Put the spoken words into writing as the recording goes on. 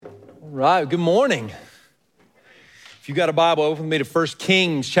Right, good morning. If you've got a Bible, open with me to 1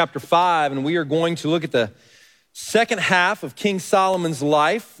 Kings chapter 5, and we are going to look at the second half of King Solomon's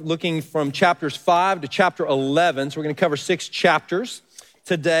life, looking from chapters 5 to chapter 11. So we're going to cover 6 chapters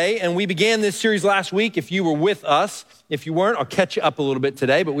today, and we began this series last week if you were with us. If you weren't, I'll catch you up a little bit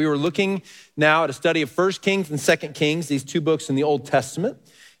today, but we were looking now at a study of 1 Kings and 2 Kings, these two books in the Old Testament.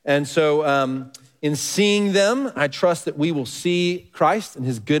 And so in seeing them, I trust that we will see Christ and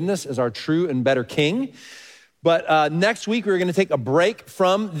his goodness as our true and better King. But next week, we're going to take a break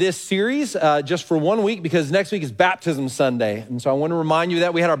from this series just for 1 week because next week is Baptism Sunday. And so I want to remind you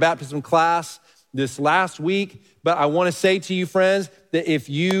that we had our baptism class this last week. But I want to say to you, friends, that if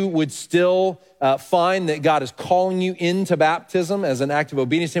you would still find that God is calling you into baptism as an act of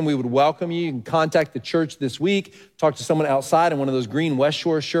obedience to him, we would welcome you. You can contact the church this week, talk to someone outside in one of those green West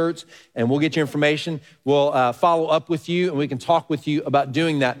Shore shirts, and we'll get you information. We'll follow up with you, and we can talk with you about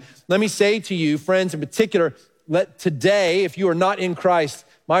doing that. Let me say to you, friends in particular, let today, if you are not in Christ,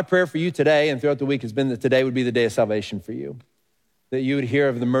 my prayer for you today and throughout the week has been that today would be the day of salvation for you, that you would hear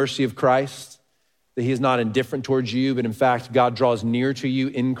of the mercy of Christ, that he is not indifferent towards you, but in fact, God draws near to you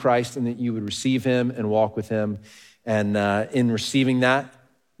in Christ, and that you would receive him and walk with him. And in receiving that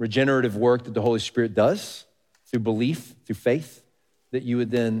regenerative work that the Holy Spirit does through belief, through faith, that you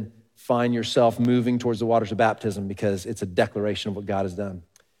would then find yourself moving towards the waters of baptism because it's a declaration of what God has done.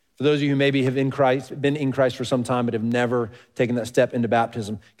 For those of you who maybe have been in Christ for some time but have never taken that step into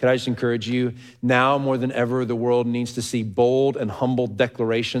baptism, could I just encourage you, now more than ever, the world needs to see bold and humble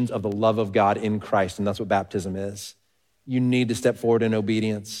declarations of the love of God in Christ, and that's what baptism is. You need to step forward in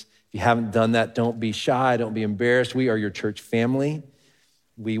obedience. If you haven't done that, don't be shy, don't be embarrassed. We are your church family.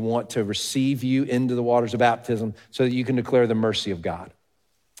 We want to receive you into the waters of baptism so that you can declare the mercy of God.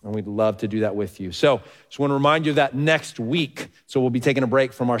 And we'd love to do that with you. So just want to remind you of that next week. So we'll be taking a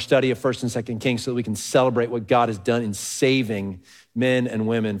break from our study of 1 and 2 Kings so that we can celebrate what God has done in saving men and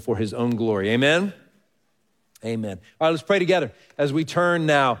women for his own glory. Amen? Amen. All right, let's pray together as we turn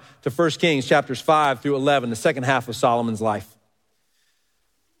now to 1 Kings chapters 5 through 11, the second half of Solomon's life.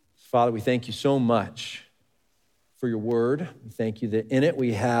 Father, we thank you so much for your word. We thank you that in it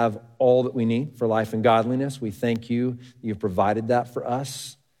we have all that we need for life and godliness. We thank you that you've provided that for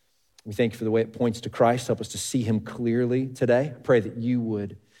us. We thank you for the way it points to Christ. Help us to see him clearly today. I pray that you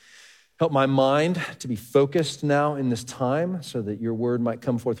would help my mind to be focused now in this time so that your word might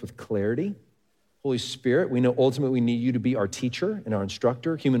come forth with clarity. Holy Spirit, we know ultimately we need you to be our teacher and our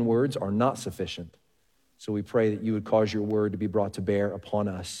instructor. Human words are not sufficient. So we pray that you would cause your word to be brought to bear upon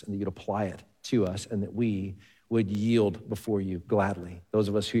us and that you'd apply it to us and that we would yield before you gladly. Those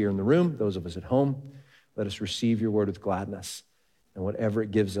of us here in the room, those of us at home, let us receive your word with gladness. And whatever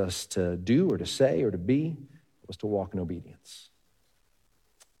it gives us to do or to say or to be, help us to walk in obedience.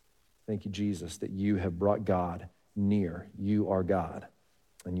 Thank you, Jesus, that you have brought God near. You are God,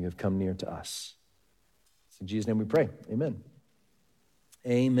 and you have come near to us. In Jesus' name we pray. Amen.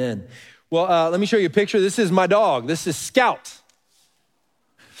 Amen. Well, let me show you a picture. This is my dog. This is Scout.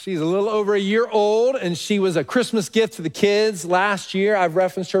 She's a little over a year old, and she was a Christmas gift to the kids last year. I've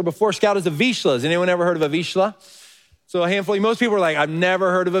referenced her before. Scout is a Vizsla. Has anyone ever heard of a Vizsla? So a handful, most people are like, I've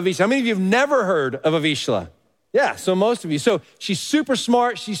never heard of a Vizsla. How many of you have never heard of a Vizsla? Yeah, so most of you. So she's super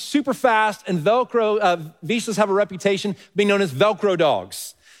smart, she's super fast, and Vizslas have a reputation of being known as Velcro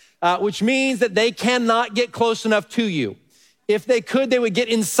dogs, which means that they cannot get close enough to you. If they could, they would get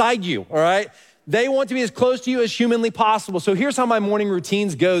inside you, all right? They want to be as close to you as humanly possible. So here's how my morning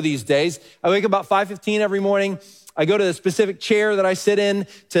routines go these days. I wake up about 5:15 every morning. I go to the specific chair that I sit in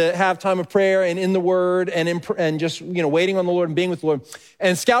to have time of prayer and in the word and just, waiting on the Lord and being with the Lord.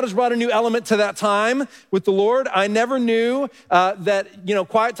 And Scout has brought a new element to that time with the Lord. I never knew that,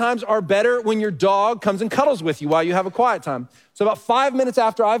 quiet times are better when your dog comes and cuddles with you while you have a quiet time. So about 5 minutes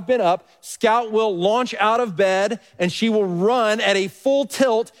after I've been up, Scout will launch out of bed and she will run at a full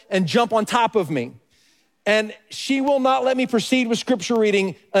tilt and jump on top of me. And she will not let me proceed with scripture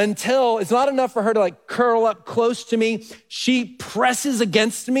reading until it's not enough for her to curl up close to me. She presses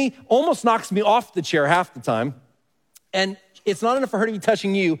against me, almost knocks me off the chair half the time. And it's not enough for her to be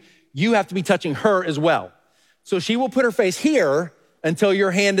touching you. You have to be touching her as well. So she will put her face here until your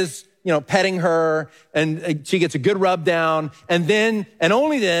hand is, petting her and she gets a good rub down. And then, and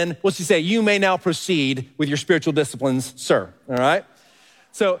only then, will she say, you may now proceed with your spiritual disciplines, sir. All right?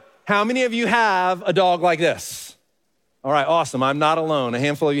 So, how many of you have a dog like this? All right, awesome. I'm not alone. A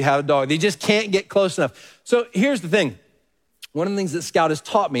handful of you have a dog. They just can't get close enough. So here's the thing. one of the things that Scout has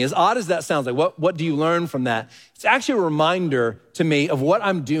taught me, as odd as that sounds, like what do you learn from that? It's actually a reminder to me of what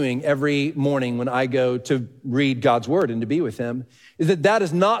I'm doing every morning when I go to read God's word and to be with him, is that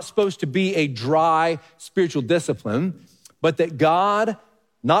is not supposed to be a dry spiritual discipline, but that God,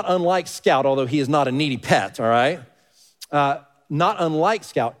 not unlike Scout, although he is not a needy pet, all right? Not unlike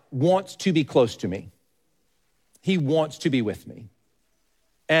Scout, wants to be close to me. He wants to be with me.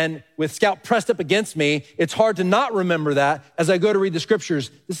 And with Scout pressed up against me, it's hard to not remember that as I go to read the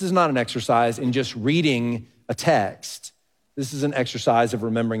scriptures. This is not an exercise in just reading a text. This is an exercise of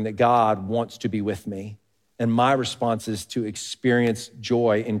remembering that God wants to be with me. And my response is to experience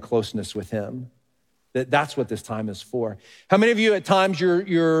joy in closeness with him. That's what this time is for. How many of you at times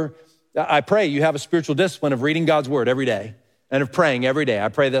I pray you have a spiritual discipline of reading God's word every day and of praying every day. I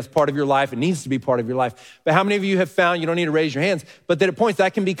pray that's part of your life. It needs to be part of your life. But how many of you have found, you don't need to raise your hands, but that at points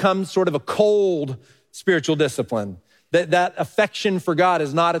that can become sort of a cold spiritual discipline, that affection for God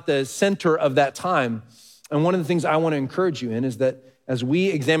is not at the center of that time. And one of the things I want to encourage you in is that as we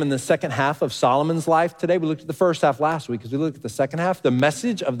examine the second half of Solomon's life today, we looked at the first half last week. As we look at the second half, the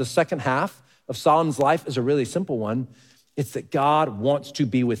message of the second half of Solomon's life is a really simple one. It's that God wants to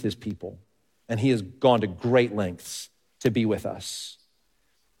be with his people, and he has gone to great lengths to be with us.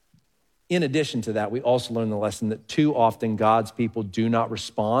 In addition to that, we also learn the lesson that too often God's people do not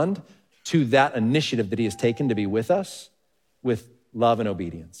respond to that initiative that he has taken to be with us with love and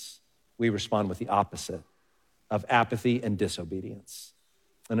obedience. We respond with the opposite of apathy and disobedience.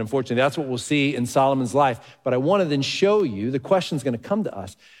 And unfortunately, that's what we'll see in Solomon's life. But I want to then show you, the question's going to come to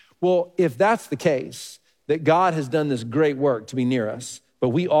us. Well, if that's the case, that God has done this great work to be near us, but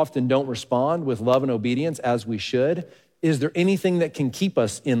we often don't respond with love and obedience as we should, is there anything that can keep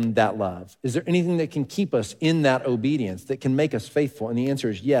us in that love? Is there anything that can keep us in that obedience, that can make us faithful? And the answer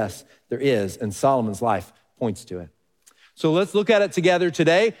is yes, there is, and Solomon's life points to it. So let's look at it together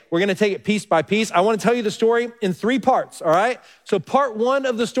today. We're gonna take it piece by piece. I wanna tell you the story in 3 parts, all right? So part 1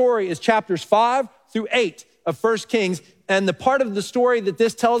 of the story is chapters 5 through 8 of 1 Kings. And the part of the story that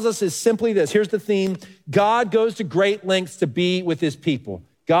this tells us is simply this. Here's the theme. God goes to great lengths to be with his people.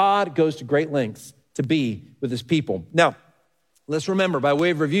 God goes to great lengths to be with his people. Now, let's remember, by way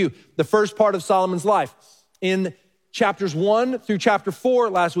of review, the first part of Solomon's life. In chapters 1 through chapter 4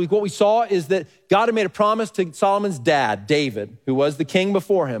 last week, what we saw is that God had made a promise to Solomon's dad, David, who was the king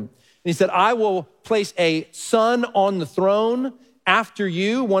before him. And he said, I will place a son on the throne after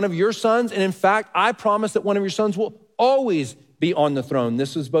you, one of your sons. And in fact, I promise that one of your sons will always be on the throne.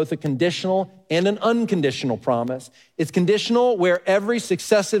 This was both a conditional and an unconditional promise. It's conditional where every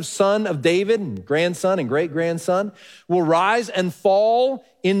successive son of David, and grandson and great-grandson, will rise and fall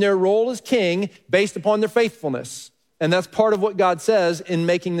in their role as king based upon their faithfulness. And that's part of what God says in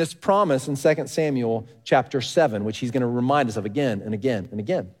making this promise in 2 Samuel chapter 7, which he's going to remind us of again and again and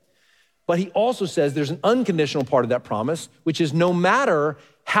again. But he also says there's an unconditional part of that promise, which is no matter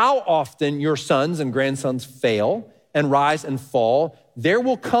how often your sons and grandsons fail and rise and fall, there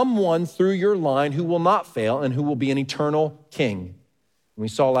will come one through your line who will not fail and who will be an eternal king. And we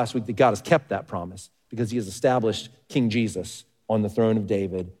saw last week that God has kept that promise because he has established King Jesus on the throne of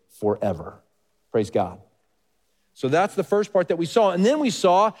David forever. Praise God. So that's the first part that we saw. And then we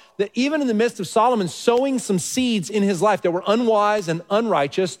saw that even in the midst of Solomon sowing some seeds in his life that were unwise and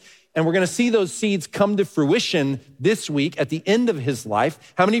unrighteous, and we're going to see those seeds come to fruition this week at the end of his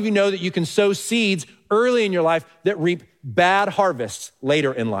life. How many of you know that you can sow seeds early in your life that reap bad harvests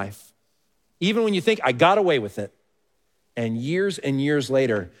later in life? Even when you think, I got away with it. And years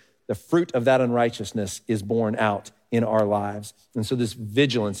later, the fruit of that unrighteousness is borne out in our lives. And so this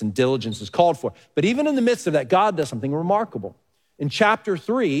vigilance and diligence is called for. But even in the midst of that, God does something remarkable. In chapter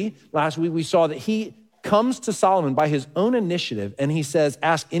 3, last week, we saw that he comes to Solomon by his own initiative, and he says,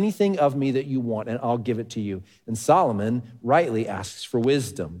 ask anything of me that you want, and I'll give it to you. And Solomon rightly asks for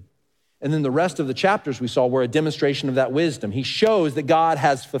wisdom. And then the rest of the chapters we saw were a demonstration of that wisdom. He shows that God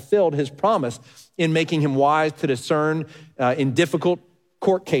has fulfilled his promise in making him wise to discern in difficult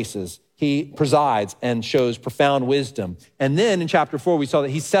court cases. He presides and shows profound wisdom. And then in chapter 4, we saw that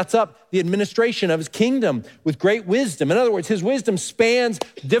he sets up the administration of his kingdom with great wisdom. In other words, his wisdom spans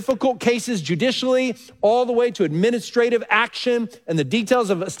difficult cases judicially all the way to administrative action and the details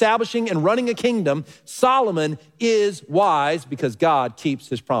of establishing and running a kingdom. Solomon is wise because God keeps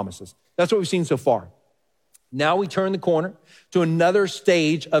his promises. That's what we've seen so far. Now we turn the corner to another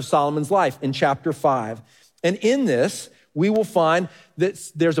stage of Solomon's life in chapter 5. And in this, we will find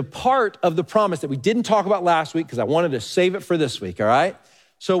that there's a part of the promise that we didn't talk about last week because I wanted to save it for this week, all right?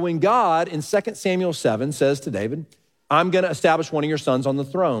 So when God in 2 Samuel 7 says to David, I'm going to establish one of your sons on the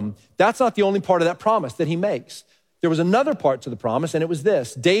throne, that's not the only part of that promise that he makes. there was another part to the promise, and it was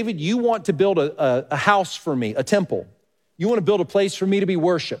this: David, you want to build a house for me, a temple. You want to build a place for me to be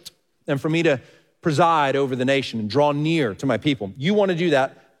worshiped and for me to preside over the nation and draw near to my people. You want to do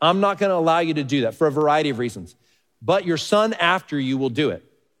that. I'm not going to allow you to do that for a variety of reasons, but your son after you will do it.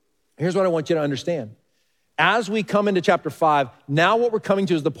 Here's what I want you to understand. As we come into chapter 5, now what we're coming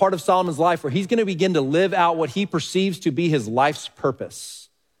to is the part of Solomon's life where he's going to begin to live out what he perceives to be his life's purpose.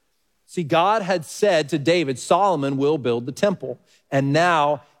 See, God had said to David, Solomon will build the temple, and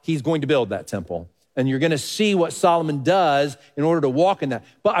now he's going to build that temple. And you're going to see what Solomon does in order to walk in that.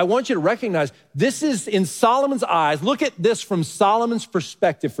 But I want you to recognize this is in Solomon's eyes. Look at this from Solomon's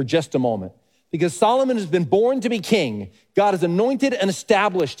perspective for just a moment. Because Solomon has been born to be king. God has anointed and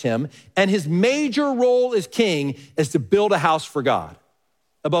established him. And his major role as king is to build a house for God.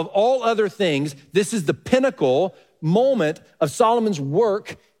 Above all other things, this is the pinnacle moment of Solomon's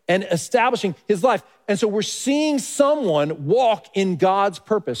work and establishing his life. And so we're seeing someone walk in God's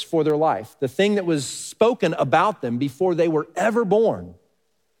purpose for their life, the thing that was spoken about them before they were ever born,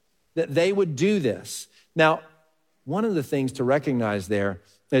 that they would do this. Now, one of the things to recognize there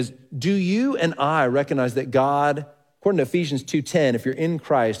is, do you and I recognize that God, according to Ephesians 2:10, if you're in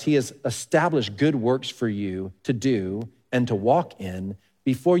Christ, he has established good works for you to do and to walk in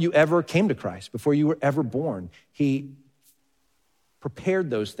before you ever came to Christ, before you were ever born. He prepared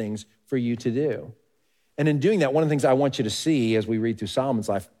those things for you to do. And in doing that, one of the things I want you to see as we read through Solomon's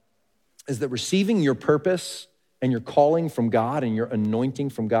life is that receiving your purpose and your calling from God and your anointing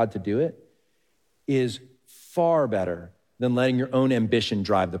from God to do it is far better than letting your own ambition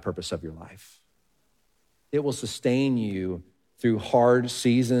drive the purpose of your life. It will sustain you through hard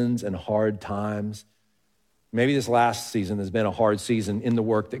seasons and hard times. Maybe this last season has been a hard season in the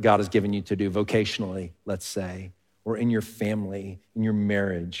work that God has given you to do vocationally, let's say, or in your family, in your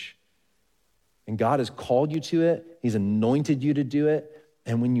marriage. And God has called you to it. He's anointed you to do it.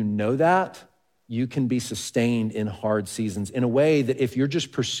 And when you know that, you can be sustained in hard seasons in a way that if you're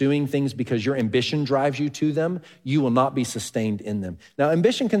just pursuing things because your ambition drives you to them, you will not be sustained in them. Now,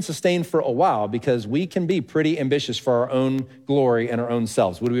 ambition can sustain for a while because we can be pretty ambitious for our own glory and our own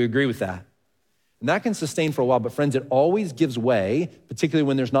selves. Would we agree with that? And that can sustain for a while, but friends, it always gives way, particularly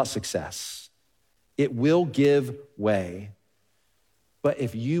when there's not success. It will give way. But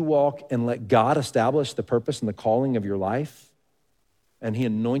if you walk and let God establish the purpose and the calling of your life, and he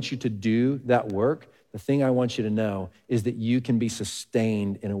anoints you to do that work, the thing I want you to know is that you can be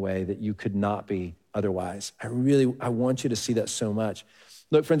sustained in a way that you could not be otherwise. I want you to see that so much.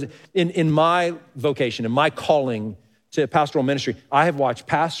 Look, friends, in my vocation, in my calling to pastoral ministry, I have watched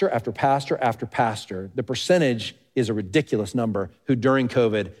pastor after pastor after pastor. The percentage is a ridiculous number who during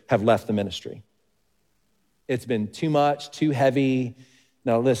COVID have left the ministry. It's been too much, too heavy.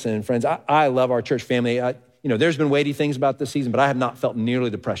 Now listen, friends, I love our church family. There's been weighty things about this season, but I have not felt nearly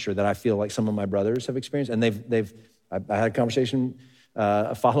the pressure that I feel like some of my brothers have experienced. And I had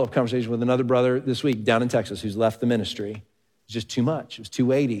a follow-up conversation with another brother this week down in Texas who's left the ministry. It's just too much. It was too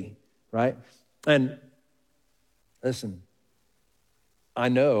weighty, right? And listen, I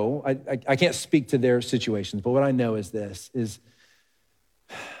know, I can't speak to their situations, but what I know is this, is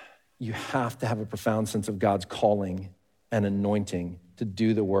you have to have a profound sense of God's calling and anointing to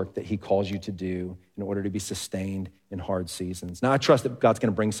do the work that he calls you to do in order to be sustained in hard seasons. Now, I trust that God's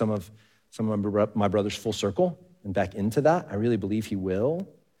gonna bring some of my brothers full circle and back into that. I really believe he will.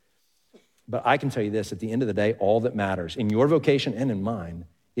 But I can tell you this, at the end of the day, all that matters in your vocation and in mine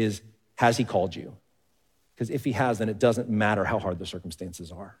is, has he called you? Because if he has, then it doesn't matter how hard the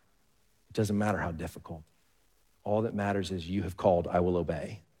circumstances are. It doesn't matter how difficult. All that matters is you have called, I will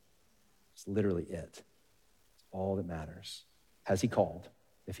obey. It's literally it. It's all that matters. Has he called?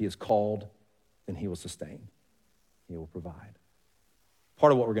 If he has called, then he will sustain. He will provide.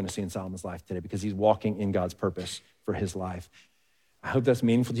 Part of what we're going to see in Solomon's life today, because he's walking in God's purpose for his life. I hope that's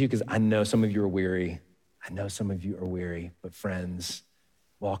meaningful to you, because I know some of you are weary. But friends,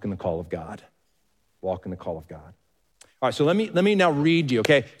 walk in the call of God. Walk in the call of God. All right, so let me now read you,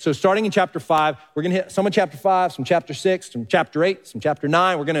 okay? So starting in chapter 5, we're gonna hit some of chapter 5, some chapter 6, some chapter 8, some chapter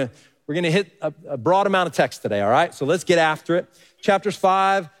 9. We're gonna hit a broad amount of text today, all right? So let's get after it. Chapters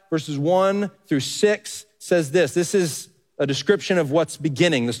 5, verses 1 through 6 says this. This is a description of what's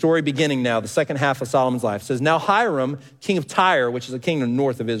beginning, the story beginning now, the second half of Solomon's life. It says, now Hiram, king of Tyre, which is a kingdom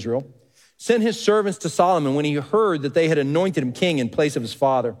north of Israel, sent his servants to Solomon when he heard that they had anointed him king in place of his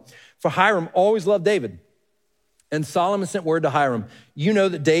father. For Hiram always loved David. And Solomon sent word to Hiram, you know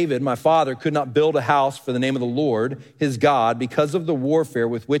that David, my father, could not build a house for the name of the Lord, his God, because of the warfare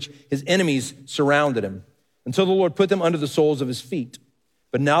with which his enemies surrounded him, until the Lord put them under the soles of his feet.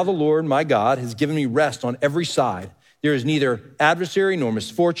 But now the Lord, my God, has given me rest on every side. There is neither adversary nor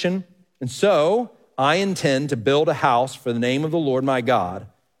misfortune. And so I intend to build a house for the name of the Lord, my God,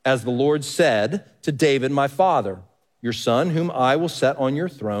 as the Lord said to David, my father. Your son, whom I will set on your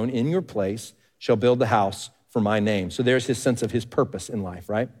throne in your place, shall build the house for my name. So there's his sense of his purpose in life,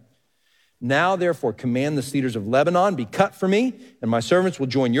 right? Now, therefore, command the cedars of Lebanon be cut for me, and my servants will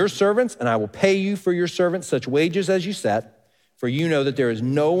join your servants, and I will pay you for your servants such wages as you set. For you know that there is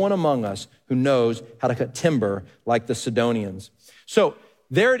no one among us who knows how to cut timber like the Sidonians. So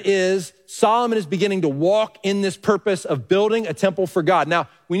there it is. Solomon is beginning to walk in this purpose of building a temple for God. Now,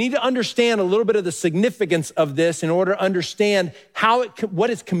 we need to understand a little bit of the significance of this in order to understand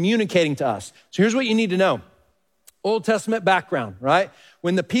what it's communicating to us. So here's what you need to know. Old Testament background, right?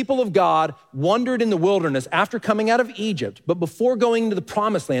 When the people of God wandered in the wilderness after coming out of Egypt, but before going into the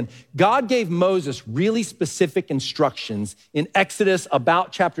promised land, God gave Moses really specific instructions in Exodus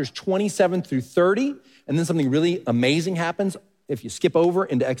about chapters 27 through 30. And then something really amazing happens. If you skip over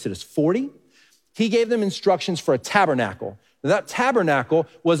into Exodus 40, he gave them instructions for a tabernacle. Now, that tabernacle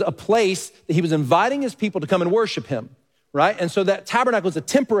was a place that he was inviting his people to come and worship him, right? And so that tabernacle is a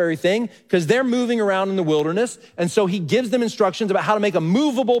temporary thing because they're moving around in the wilderness. And so he gives them instructions about how to make a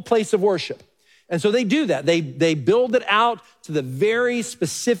movable place of worship. And so they do that. They build it out to the very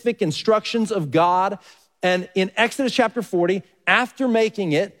specific instructions of God. And in Exodus chapter 40, after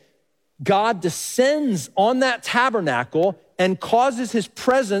making it, God descends on that tabernacle and causes his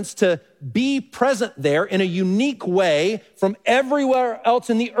presence to be present there in a unique way from everywhere else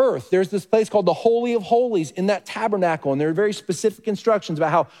in the earth. There's this place called the Holy of Holies in that tabernacle, and there are very specific instructions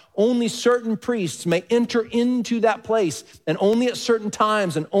about how only certain priests may enter into that place, and only at certain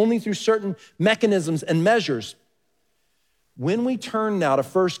times, and only through certain mechanisms and measures. When we turn now to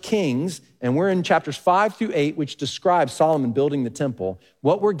 1 Kings, and we're in chapters 5 through 8, which describe Solomon building the temple,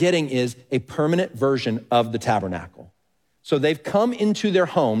 what we're getting is a permanent version of the tabernacle. So they've come into their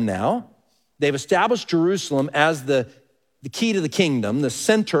home now. They've established Jerusalem as the key to the kingdom, the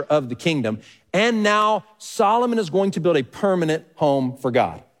center of the kingdom. And now Solomon is going to build a permanent home for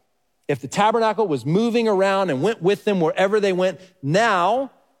God. If the tabernacle was moving around and went with them wherever they went,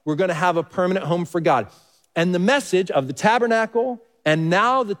 now we're going to have a permanent home for God. And the message of the tabernacle and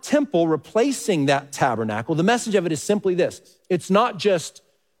now the temple replacing that tabernacle, the message of it is simply this. It's not just,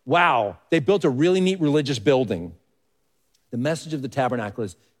 wow, they built a really neat religious building. The message of the tabernacle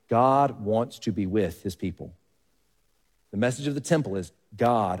is God wants to be with his people. The message of the temple is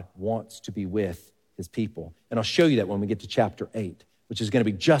God wants to be with his people. And I'll show you that when we get to chapter 8, which is going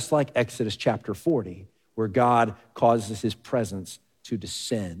to be just like Exodus chapter 40, where God causes his presence to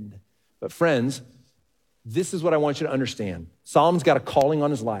descend. But friends, this is what I want you to understand. Solomon's got a calling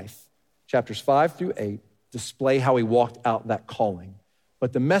on his life. Chapters 5 through 8 display how he walked out that calling.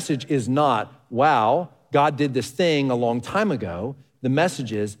 But the message is not, wow, God did this thing a long time ago. The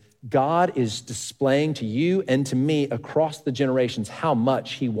message is God is displaying to you and to me across the generations how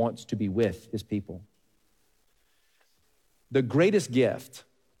much he wants to be with his people. The greatest gift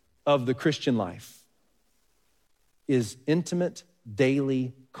of the Christian life is intimate,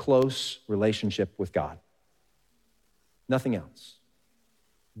 daily, close relationship with God. Nothing else.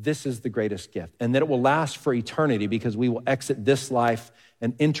 This is the greatest gift. And that it will last for eternity because we will exit this life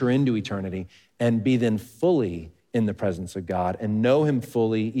and enter into eternity and be then fully in the presence of God and know him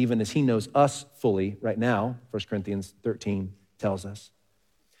fully, even as he knows us fully right now, 1 Corinthians 13 tells us.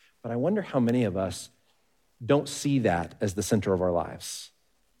 But I wonder how many of us don't see that as the center of our lives.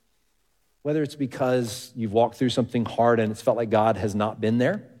 Whether it's because you've walked through something hard and it's felt like God has not been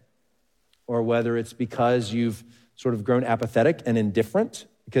there, or whether it's because you've sort of grown apathetic and indifferent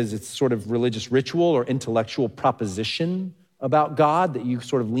because it's sort of religious ritual or intellectual proposition about God that you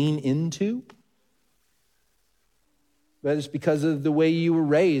sort of lean into. But it's because of the way you were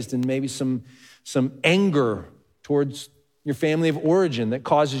raised and maybe some anger towards your family of origin that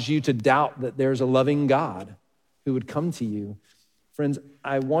causes you to doubt that there's a loving God who would come to you. Friends,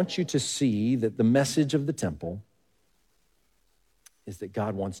 I want you to see that the message of the temple is that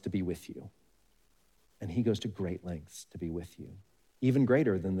God wants to be with you. And he goes to great lengths to be with you, even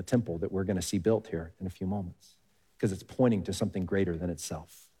greater than the temple that we're going to see built here in a few moments, because it's pointing to something greater than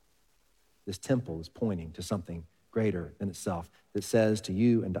itself. This temple is pointing to something greater than itself that says to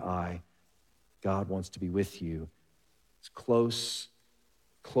you and to I, God wants to be with you. It's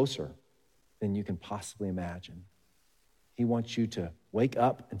closer than you can possibly imagine. He wants you to wake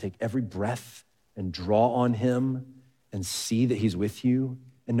up and take every breath and draw on him and see that he's with you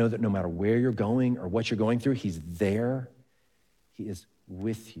and know that no matter where you're going or what you're going through, he's there. He is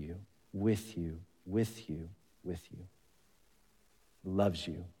with you, with you, with you, with you. He loves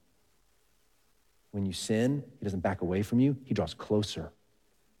you. When you sin, he doesn't back away from you. He draws closer.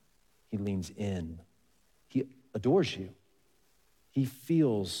 He leans in. He adores you. He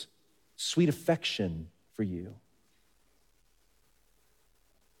feels sweet affection for you.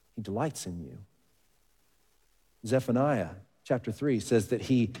 He delights in you. Zephaniah chapter 3 says that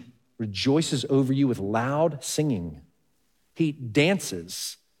he rejoices over you with loud singing. He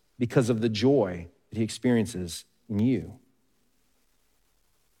dances because of the joy that he experiences in you.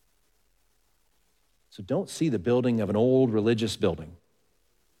 So don't see the building of an old religious building.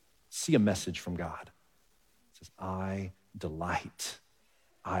 See a message from God. It says, I delight,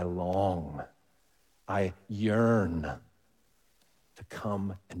 I long, I yearn to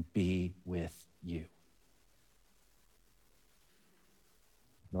come and be with you.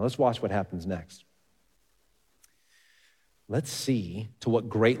 Now let's watch what happens next. Let's see to what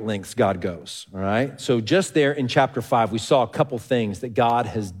great lengths God goes, all right? So just there in chapter 5, we saw a couple things that God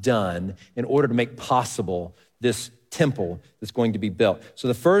has done in order to make possible this temple that's going to be built. So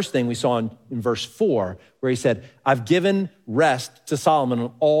the first thing we saw in verse 4, where he said, I've given rest to Solomon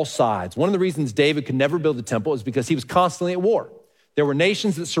on all sides. One of the reasons David could never build the temple is because he was constantly at war. There were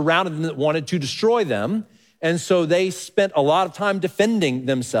nations that surrounded them that wanted to destroy them. And so they spent a lot of time defending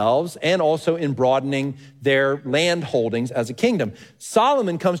themselves and also in broadening their land holdings as a kingdom.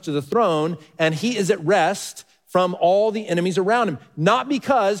 Solomon comes to the throne and he is at rest from all the enemies around him, not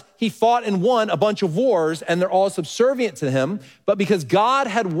because he fought and won a bunch of wars and they're all subservient to him, but because God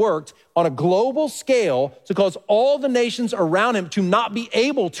had worked on a global scale to cause all the nations around him to not be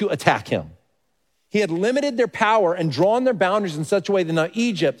able to attack him. He had limited their power and drawn their boundaries in such a way that now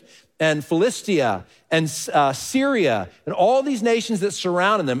Egypt and Philistia and Syria and all these nations that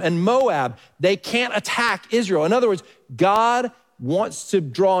surrounded them and Moab, they can't attack Israel. In other words, God wants to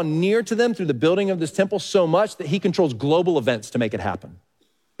draw near to them through the building of this temple so much that he controls global events to make it happen.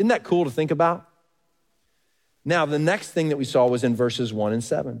 Isn't that cool to think about? Now, the next thing that we saw was in verses 1 and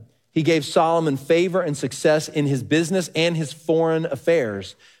 7. He gave Solomon favor and success in his business and his foreign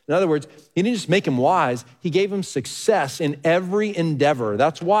affairs. In other words, he didn't just make him wise, he gave him success in every endeavor.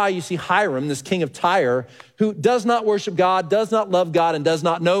 That's why you see Hiram, this king of Tyre, who does not worship God, does not love God, and does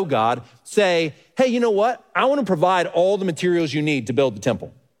not know God, say, hey, you know what? I want to provide all the materials you need to build the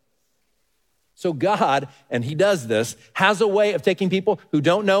temple. So God, and he does this, has a way of taking people who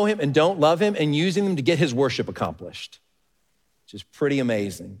don't know him and don't love him and using them to get his worship accomplished, which is pretty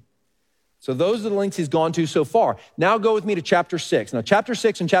amazing. So those are the lengths he's gone to so far. Now go with me to chapter 6. Now, chapter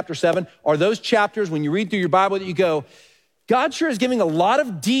 6 and chapter 7 are those chapters when you read through your Bible that you go, God sure is giving a lot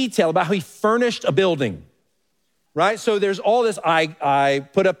of detail about how he furnished a building, right? So there's all this, I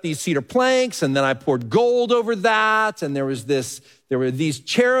put up these cedar planks and then I poured gold over that. And there were these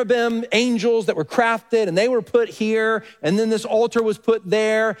cherubim angels that were crafted and they were put here. And then this altar was put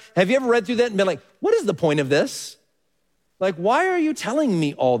there. Have you ever read through that and been like, what is the point of this? Like, why are you telling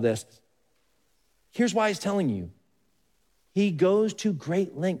me all this? Here's why he's telling you. He goes to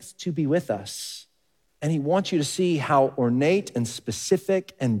great lengths to be with us. And he wants you to see how ornate and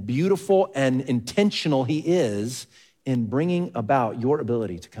specific and beautiful and intentional he is in bringing about your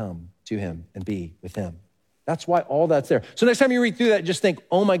ability to come to him and be with him. That's why all that's there. So next time you read through that, just think,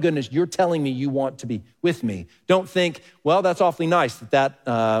 oh my goodness, you're telling me you want to be with me. Don't think, well, that's awfully nice that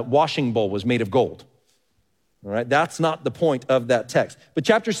washing bowl was made of gold. All right, that's not the point of that text. But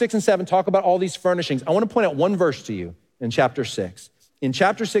chapter 6 and 7 talk about all these furnishings. I want to point out one verse to you in chapter 6. In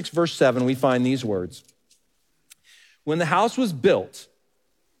chapter 6, verse 7, we find these words. When the house was built,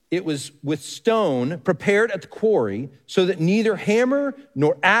 it was with stone prepared at the quarry so that neither hammer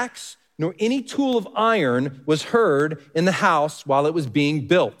nor axe nor any tool of iron was heard in the house while it was being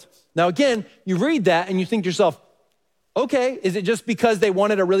built. Now, again, you read that and you think to yourself, okay, is it just because they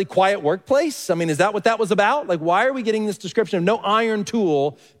wanted a really quiet workplace? I mean, is that what that was about? Like, why are we getting this description of no iron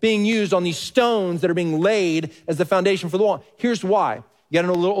tool being used on these stones that are being laid as the foundation for the wall? Here's why. You got to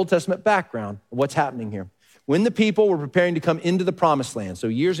know a little Old Testament background of what's happening here. When the people were preparing to come into the promised land, so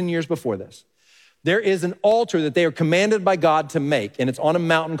years and years before this, there is an altar that they are commanded by God to make, and it's on a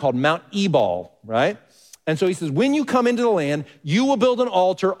mountain called Mount Ebal, right? And so he says, when you come into the land, you will build an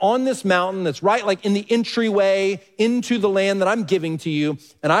altar on this mountain that's right like in the entryway into the land that I'm giving to you.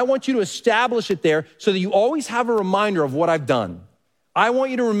 And I want you to establish it there so that you always have a reminder of what I've done. I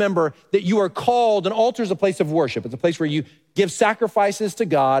want you to remember that you are called, an altar is a place of worship. It's a place where you give sacrifices to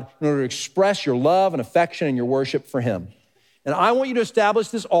God in order to express your love and affection and your worship for him. And I want you to establish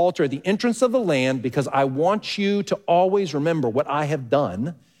this altar at the entrance of the land because I want you to always remember what I have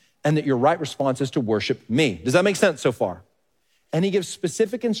done and that your right response is to worship me. Does that make sense so far? And he gives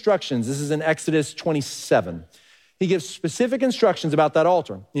specific instructions. This is in Exodus 27. he gives specific instructions about that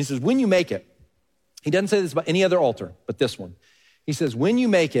altar. He says, when you make it, he doesn't say this about any other altar, but this one. He says, when you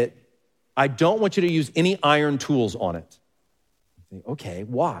make it, I don't want you to use any iron tools on it. Okay,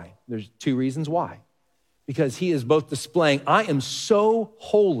 why? There's two reasons why. Because he is both displaying, I am so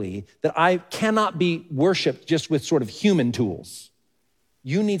holy that I cannot be worshiped just with sort of human tools.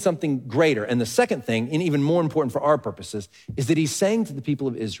 You need something greater. And the second thing, and even more important for our purposes, is that he's saying to the people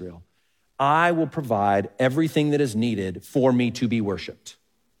of Israel, I will provide everything that is needed for me to be worshiped.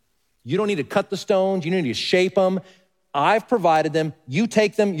 You don't need to cut the stones. You don't need to shape them. I've provided them. You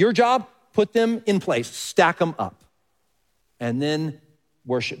take them. Your job, put them in place, stack them up, and then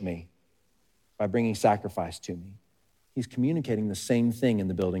worship me by bringing sacrifice to me. He's communicating the same thing in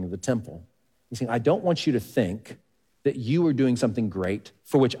the building of the temple. He's saying, I don't want you to think that you are doing something great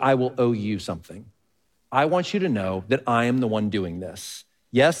for which I will owe you something. I want you to know that I am the one doing this.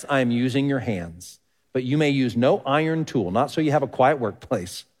 Yes, I am using your hands, but you may use no iron tool, not so you have a quiet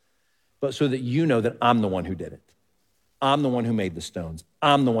workplace, but so that you know that I'm the one who did it. I'm the one who made the stones.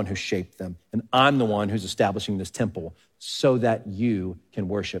 I'm the one who shaped them. And I'm the one who's establishing this temple so that you can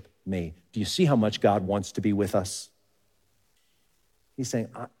worship me. Do you see how much God wants to be with us? He's saying,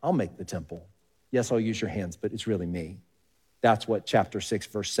 I'll make the temple. Yes, I'll use your hands, but it's really me. That's what chapter 6,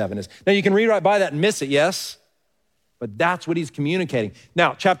 verse 7 is. Now, you can read right by that and miss it, yes? But that's what he's communicating.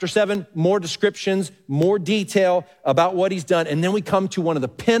 Now, chapter 7, more descriptions, more detail about what he's done. And then we come to one of the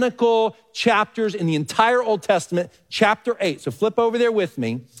pinnacle chapters in the entire Old Testament, chapter 8. So flip over there with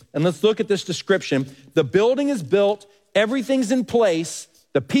me, and let's look at this description. The building is built, everything's in place.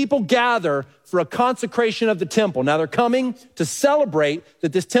 The people gather for a consecration of the temple. Now, they're coming to celebrate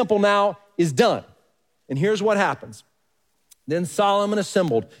that this temple now is done. And here's what happens. Then Solomon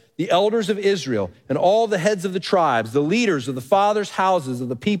assembled the elders of Israel and all the heads of the tribes, the leaders of the fathers' houses of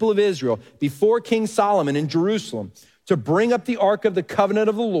the people of Israel before King Solomon in Jerusalem to bring up the ark of the covenant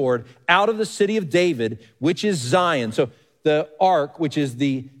of the Lord out of the city of David, which is Zion. So the ark, which is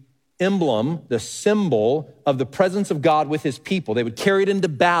the emblem, the symbol of the presence of God with his people. They would carry it into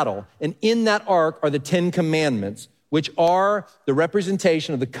battle. And in that ark are the 10 commandments, which are the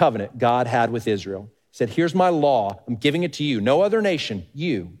representation of the covenant God had with Israel. He said, here's my law. I'm giving it to you. No other nation,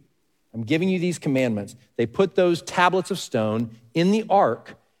 you. I'm giving you these commandments. They put those tablets of stone in the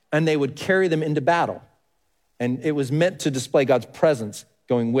ark and they would carry them into battle. And it was meant to display God's presence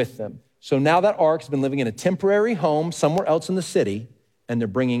going with them. So now that ark has been living in a temporary home somewhere else in the city, and they're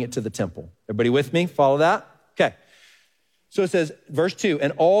bringing it to the temple. Everybody with me? Follow that? Okay. So it says, verse 2,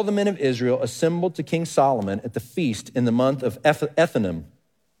 and all the men of Israel assembled to King Solomon at the feast in the month of Ethanim,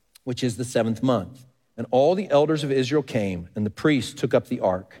 which is the 7th month. And all the elders of Israel came, and the priests took up the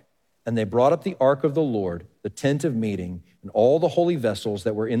ark. And they brought up the ark of the Lord, the tent of meeting, and all the holy vessels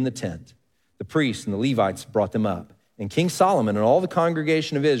that were in the tent. The priests and the Levites brought them up. And King Solomon and all the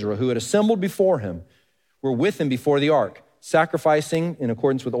congregation of Israel who had assembled before him were with him before the ark, sacrificing, in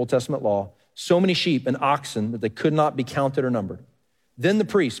accordance with Old Testament law, so many sheep and oxen that they could not be counted or numbered. Then the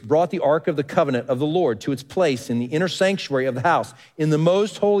priests brought the ark of the covenant of the Lord to its place in the inner sanctuary of the house, in the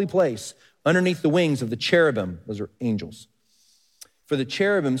most holy place, underneath the wings of the cherubim. Those are angels. For the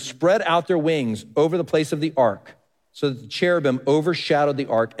cherubim spread out their wings over the place of the ark, so that the cherubim overshadowed the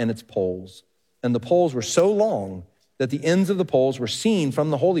ark and its poles. And the poles were so long that the ends of the poles were seen from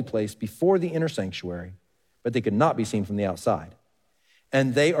the holy place before the inner sanctuary, but they could not be seen from the outside.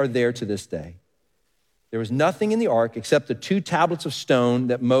 And they are there to this day. There was nothing in the ark except the 2 tablets of stone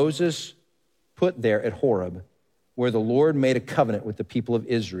that Moses put there at Horeb, where the Lord made a covenant with the people of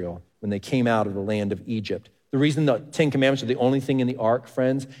Israel when they came out of the land of Egypt. The reason the 10 commandments are the only thing in the ark,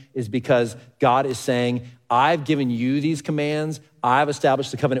 friends, is because God is saying, I've given you these commands. I've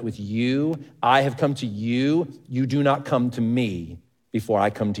established the covenant with you. I have come to you. You do not come to me before I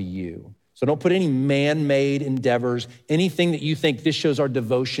come to you. So don't put any man-made endeavors, anything that you think this shows our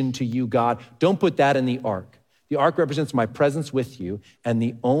devotion to you, God. Don't put that in the ark. The ark represents my presence with you, and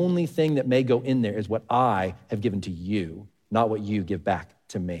the only thing that may go in there is what I have given to you, not what you give back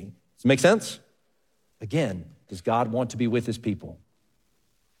to me. Does it make sense? Again, does God want to be with his people?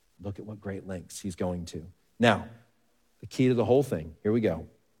 Look at what great lengths he's going to. Now, the key to the whole thing, here we go.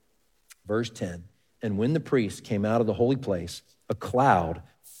 Verse 10, and when the priests came out of the holy place, a cloud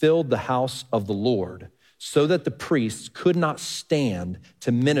filled the house of the Lord, so that the priests could not stand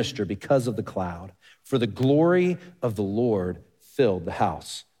to minister because of the cloud. For the glory of the Lord filled the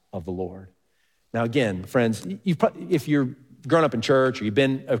house of the Lord. Now again, friends, if you're grown up in church or you've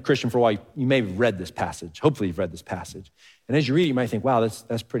been a Christian for a while, you may have read this passage. Hopefully you've read this passage. And as you read it, you might think, wow,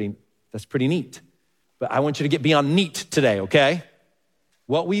 that's pretty neat. But I want you to get beyond neat today, okay?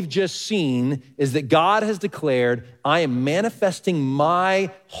 What we've just seen is that God has declared, I am manifesting my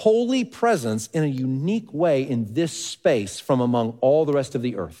holy presence in a unique way in this space from among all the rest of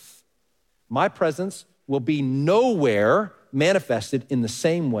the earth. My presence will be nowhere manifested in the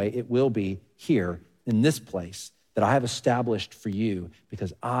same way it will be here in this place that I have established for you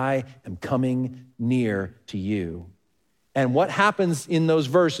because I am coming near to you. And what happens in those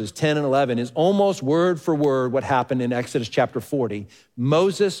verses, 10 and 11, is almost word for word what happened in Exodus chapter 40.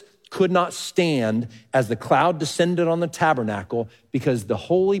 Moses could not stand as the cloud descended on the tabernacle because the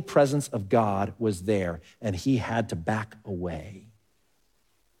holy presence of God was there, and he had to back away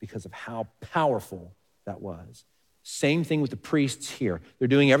because of how powerful that was. Same thing with the priests here. They're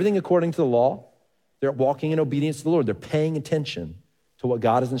doing everything according to the law. They're walking in obedience to the Lord. They're paying attention to what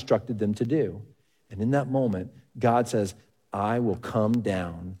God has instructed them to do. And in that moment, God says, I will come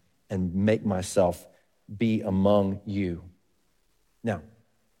down and make myself be among you. Now,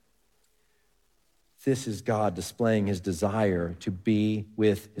 this is God displaying his desire to be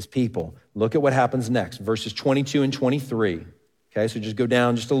with his people. Look at what happens next, verses 22 and 23. Okay, so just go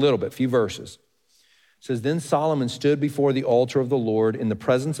down just a little bit, a few verses. It says, then Solomon stood before the altar of the Lord in the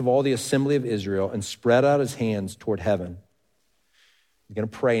presence of all the assembly of Israel and spread out his hands toward heaven. He's going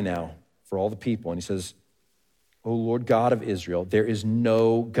to pray now for all the people. And he says, O Lord God of Israel, there is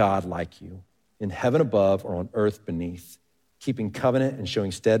no God like you in heaven above or on earth beneath, keeping covenant and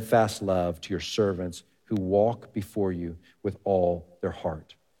showing steadfast love to your servants who walk before you with all their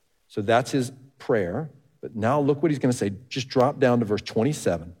heart. So that's his prayer. But now look what he's going to say. Just drop down to verse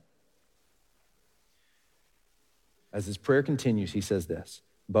 27. As his prayer continues, he says this,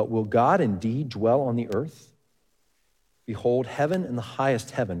 but will God indeed dwell on the earth? Behold, heaven and the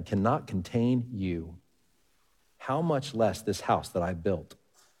highest heaven cannot contain you. How much less this house that I built?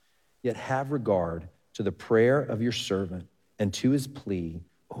 Yet have regard to the prayer of your servant and to his plea,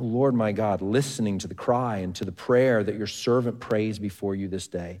 O Lord my God, listening to the cry and to the prayer that your servant prays before you this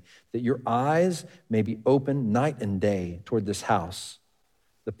day, that your eyes may be open night and day toward this house,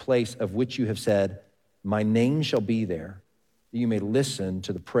 the place of which you have said, my name shall be there, that you may listen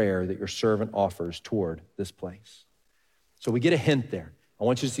to the prayer that your servant offers toward this place. So we get a hint there. I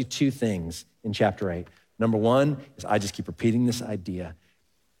want you to see two things in chapter 8. Number one is I just keep repeating this idea.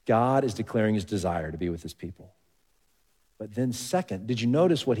 God is declaring his desire to be with his people. But then second, did you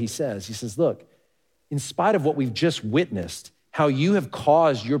notice what he says? He says, look, in spite of what we've just witnessed, how you have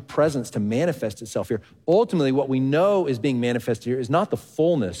caused your presence to manifest itself here, ultimately what we know is being manifested here is not the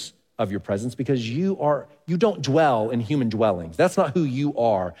fullness of your presence because you don't dwell in human dwellings. That's not who you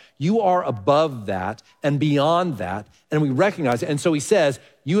are. You are above that and beyond that, and we recognize it. And so he says,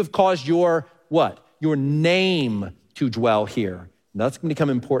 you have caused your what? Your name to dwell here. Now that's going to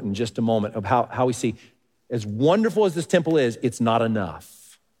become important in just a moment of how we see, as wonderful as this temple is, it's not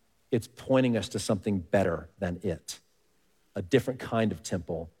enough. It's pointing us to something better than it. A different kind of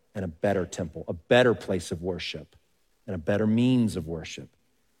temple, a better place of worship, and a better means of worship.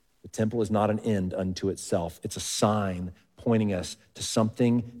 The temple is not an end unto itself. It's a sign pointing us to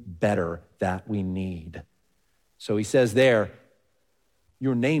something better that we need. So he says there,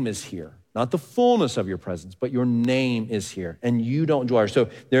 your name is here. Not the fullness of your presence, but your name is here, and you don't dwell here. So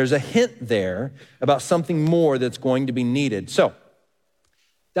there's a hint there about something more that's going to be needed. So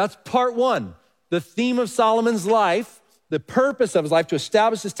that's part one. The theme of Solomon's life, the purpose of his life to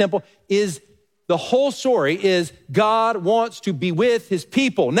establish this temple is the whole story is God wants to be with his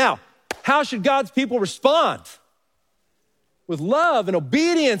people. Now, how should God's people respond? With love and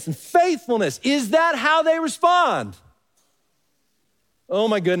obedience and faithfulness. Is that how they respond? Oh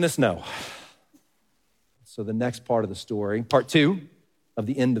my goodness, no. So the next part of the story, part two of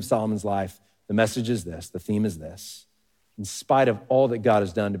the end of Solomon's life, the message is this, the theme is this. In spite of all that God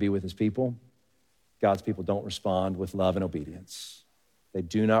has done to be with his people, God's people don't respond with love and obedience. They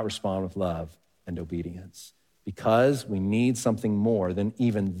do not respond with love and obedience because we need something more than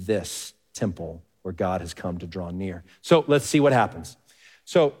even this temple where God has come to draw near. So let's see what happens.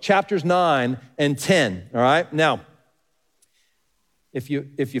 So chapters 9 and 10, all right? Now, if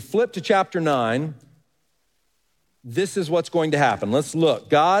you flip to chapter 9, this is what's going to happen. Let's look.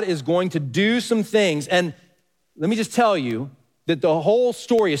 God is going to do some things. And let me just tell you that the whole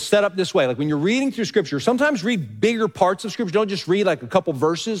story is set up this way. Like when you're reading through scripture, sometimes read bigger parts of scripture. Don't just read like a couple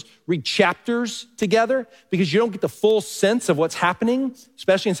verses, read chapters together because you don't get the full sense of what's happening,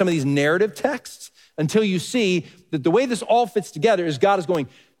 especially in some of these narrative texts, until you see that the way this all fits together is God is going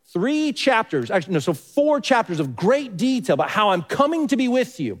 4 chapters of great detail about how I'm coming to be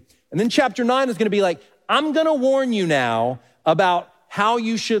with you. And then chapter 9 is going to be like, I'm going to warn you now about how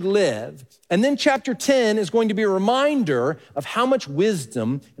you should live. And then chapter 10 is going to be a reminder of how much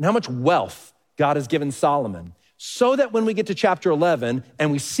wisdom and how much wealth God has given Solomon, so that when we get to chapter 11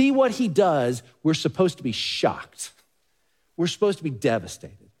 and we see what he does, we're supposed to be shocked. We're supposed to be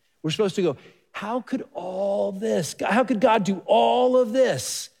devastated. We're supposed to go, how could God do all of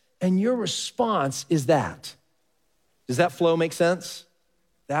this? And your response is that. Does that flow make sense?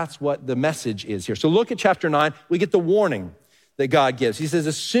 That's what the message is here. So look at chapter 9. We get the warning that God gives. He says,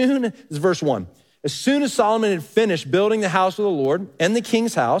 this is verse 1. As soon as Solomon had finished building the house of the Lord and the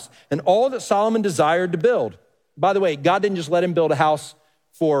king's house and all that Solomon desired to build. By the way, God didn't just let him build a house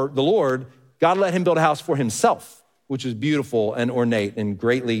for the Lord. God let him build a house for himself, which is beautiful and ornate and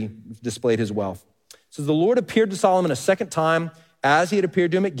greatly displayed his wealth. It says, the Lord appeared to Solomon a second time as he had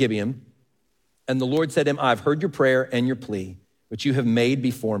appeared to him at Gibeon. And the Lord said to him, I've heard your prayer and your plea, which you have made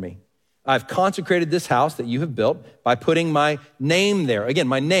before me. I've consecrated this house that you have built by putting my name there. Again,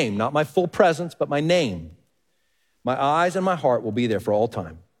 my name, not my full presence, but my name. My eyes and my heart will be there for all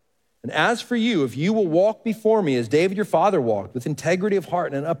time. And as for you, if you will walk before me as David your father walked, with integrity of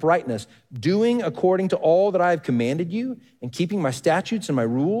heart and uprightness, doing according to all that I have commanded you and keeping my statutes and my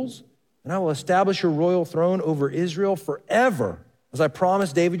rules, then I will establish your royal throne over Israel forever, as I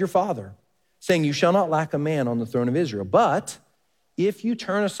promised David your father, saying, you shall not lack a man on the throne of Israel. But if you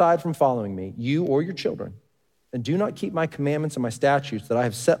turn aside from following me, you or your children, and do not keep my commandments and my statutes that I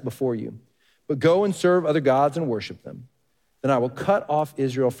have set before you, but go and serve other gods and worship them, then I will cut off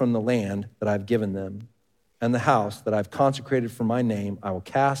Israel from the land that I've given them, and the house that I've consecrated for my name I will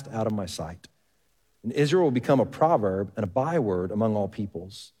cast out of my sight. And Israel will become a proverb and a byword among all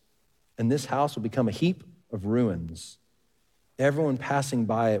peoples, and this house will become a heap of ruins. Everyone passing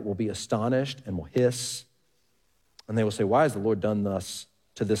by it will be astonished and will hiss, and they will say, why has the Lord done thus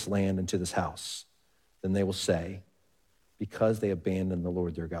to this land and to this house? Then they will say, because they abandoned the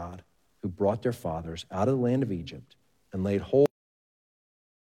Lord their God, who brought their fathers out of the land of Egypt and laid hold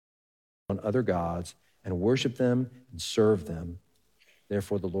on other gods and worshiped them and served them.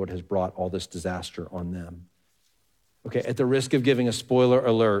 Therefore, the Lord has brought all this disaster on them. Okay, at the risk of giving a spoiler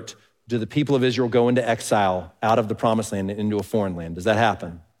alert, do the people of Israel go into exile out of the promised land and into a foreign land? Does that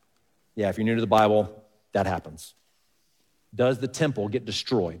happen? Yeah, if you're new to the Bible, that happens. Does the temple get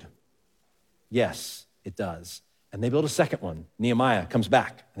destroyed? Yes, it does. And they build a second one. Nehemiah comes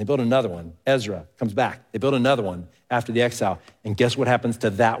back, and they build another one. Ezra comes back. They build another one after the exile. And guess what happens to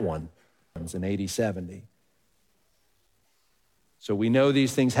that one? It's in AD 70. So we know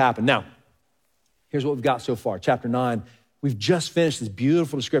these things happen. Now, here's what we've got so far. Chapter 9, we've just finished this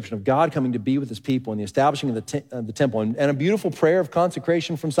beautiful description of God coming to be with his people and the establishing of the temple, and a beautiful prayer of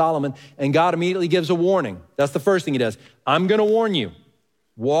consecration from Solomon. And God immediately gives a warning. That's the first thing he does. I'm going to warn you.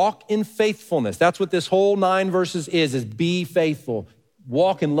 Walk in faithfulness. That's what this whole 9 verses is be faithful.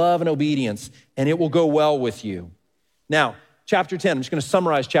 Walk in love and obedience, and it will go well with you. Now, chapter 10, I'm just going to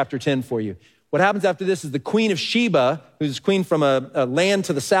summarize chapter 10 for you. What happens after this is the queen of Sheba, who's queen from a land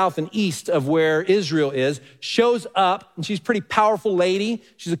to the south and east of where Israel is, shows up, and she's a pretty powerful lady.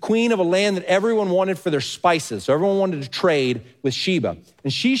 She's a queen of a land that everyone wanted for their spices, so everyone wanted to trade with Sheba.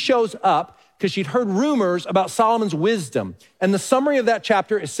 And she shows up because she'd heard rumors about Solomon's wisdom. And the summary of that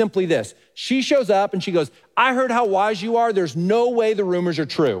chapter is simply this. She shows up and she goes, I heard how wise you are. There's no way the rumors are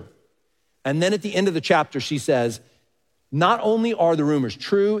true. And then at the end of the chapter, she says, not only are the rumors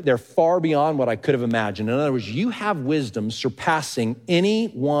true, they're far beyond what I could have imagined. In other words, you have wisdom surpassing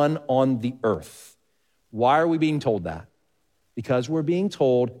anyone on the earth. Why are we being told that? Because we're being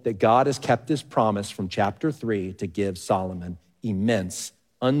told that God has kept his promise from chapter 3 to give Solomon immense,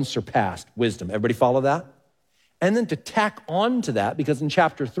 unsurpassed wisdom. Everybody follow that? And then to tack on to that, because in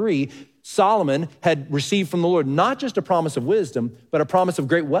chapter 3, Solomon had received from the Lord not just a promise of wisdom, but a promise of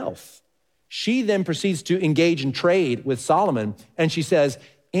great wealth. She then proceeds to engage in trade with Solomon, and she says,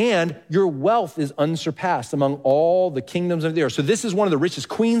 and your wealth is unsurpassed among all the kingdoms of the earth. So this is one of the richest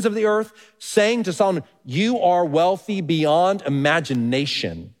queens of the earth saying to Solomon, you are wealthy beyond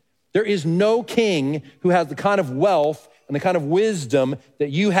imagination. There is no king who has the kind of wealth and the kind of wisdom that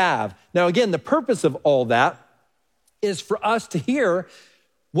you have. Now, again, the purpose of all that is for us to hear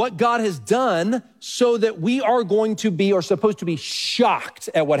what God has done so that we are going to be, or supposed to be, shocked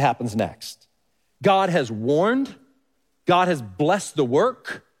at what happens next. God has warned, God has blessed the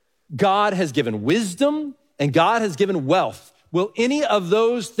work, God has given wisdom, and God has given wealth. Will any of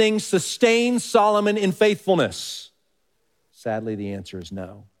those things sustain Solomon in faithfulness? Sadly, the answer is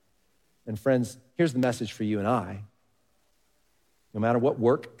no. And friends, here's the message for you and I. No matter what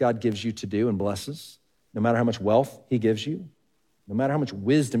work God gives you to do and blesses, no matter how much wealth he gives you, no matter how much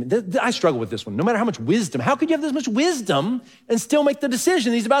wisdom, I struggle with this one. No matter how much wisdom, how could you have this much wisdom and still make the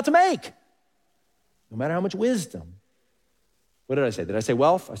decision he's about to make? No matter how much wisdom. What did I say? Did I say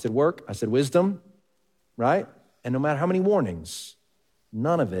wealth? I said work. I said wisdom, right? And no matter how many warnings,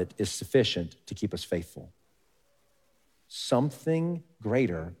 none of it is sufficient to keep us faithful. Something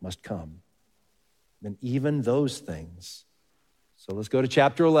greater must come than even those things. So let's go to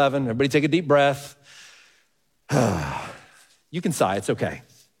chapter 11. Everybody take a deep breath. You can sigh, it's okay.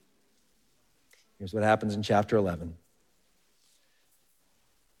 Here's what happens in chapter 11.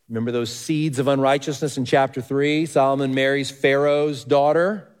 Remember those seeds of unrighteousness in chapter 3? Solomon marries Pharaoh's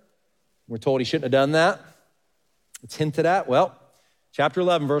daughter. We're told he shouldn't have done that. It's hinted at. Well, chapter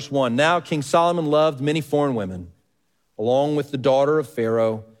 11, verse 1. Now King Solomon loved many foreign women, along with the daughter of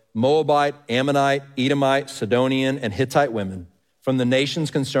Pharaoh, Moabite, Ammonite, Edomite, Sidonian, and Hittite women, from the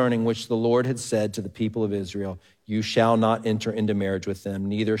nations concerning which the Lord had said to the people of Israel, you shall not enter into marriage with them,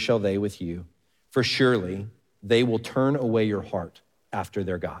 neither shall they with you. For surely they will turn away your heart after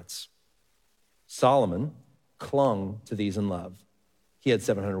their gods. Solomon clung to these in love. He had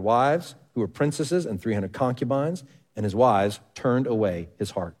 700 wives who were princesses and 300 concubines, and his wives turned away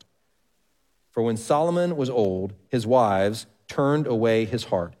his heart. For when Solomon was old, his wives turned away his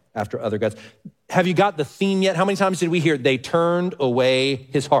heart after other gods. Have you got the theme yet? How many times did we hear they turned away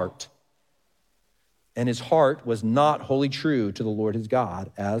his heart? And his heart was not wholly true to the Lord his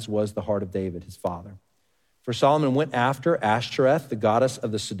God, as was the heart of David, his father. For Solomon went after Ashtoreth, the goddess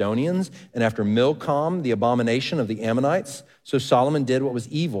of the Sidonians, and after Milcom, the abomination of the Ammonites. So Solomon did what was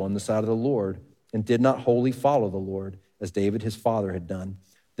evil in the sight of the Lord and did not wholly follow the Lord, as David his father had done.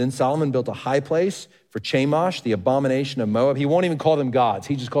 Then Solomon built a high place for Chemosh, the abomination of Moab. He won't even call them gods.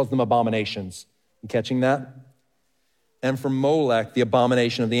 He just calls them abominations. You catching that? And for Molech, the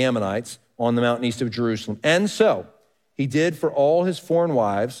abomination of the Ammonites, on the mountain east of Jerusalem. And so he did for all his foreign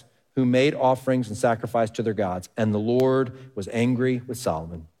wives who made offerings and sacrificed to their gods. And the Lord was angry with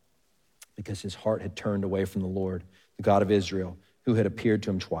Solomon because his heart had turned away from the Lord, the God of Israel, who had appeared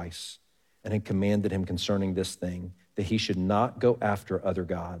to him twice and had commanded him concerning this thing, that he should not go after other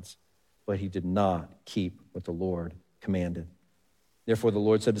gods, but he did not keep what the Lord commanded. Therefore the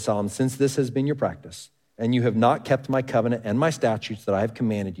Lord said to Solomon, since this has been your practice, and you have not kept my covenant and my statutes that I have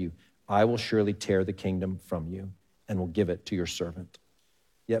commanded you, I will surely tear the kingdom from you and will give it to your servant.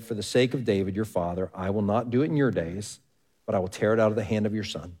 Yet for the sake of David, your father, I will not do it in your days, but I will tear it out of the hand of your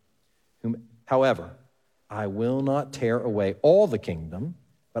son. However, I will not tear away all the kingdom,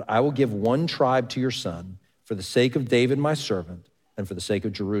 but I will give one tribe to your son for the sake of David, my servant, and for the sake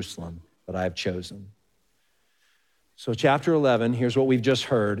of Jerusalem that I have chosen. So chapter 11, here's what we've just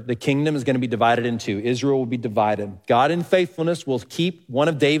heard. The kingdom is going to be divided in two. Israel will be divided. God in faithfulness will keep one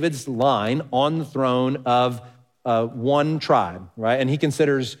of David's line on the throne of one tribe, right? And he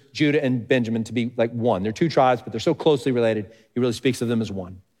considers Judah and Benjamin to be like one. They're two tribes, but they're so closely related, he really speaks of them as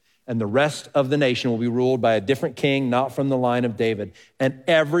one. And the rest of the nation will be ruled by a different king, not from the line of David. And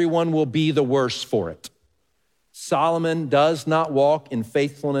everyone will be the worse for it. Solomon does not walk in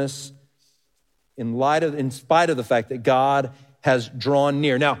faithfulness in spite of the fact that God has drawn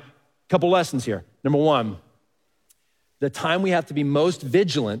near. Now, a couple lessons here. Number one, the time we have to be most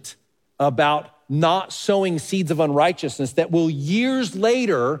vigilant about not sowing seeds of unrighteousness that will years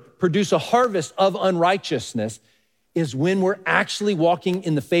later produce a harvest of unrighteousness is when we're actually walking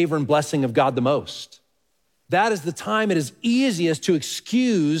in the favor and blessing of God the most. That is the time it is easiest to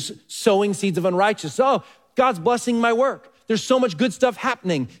excuse sowing seeds of unrighteousness. Oh, God's blessing my work. There's so much good stuff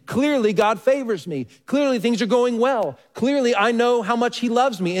happening. Clearly, God favors me. Clearly, things are going well. Clearly, I know how much he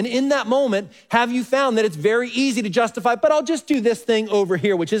loves me. And in that moment, have you found that it's very easy to justify, but I'll just do this thing over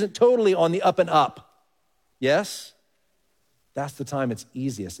here, which isn't totally on the up and up. Yes? That's the time it's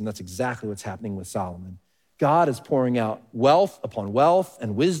easiest, and that's exactly what's happening with Solomon. God is pouring out wealth upon wealth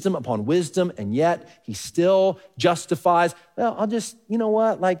and wisdom upon wisdom, and yet he still justifies, well, I'll just, you know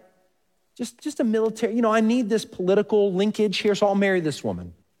what, like, just a military, I need this political linkage here, so I'll marry this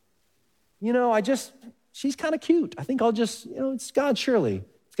woman. She's kind of cute. I think I'll just, it's God, surely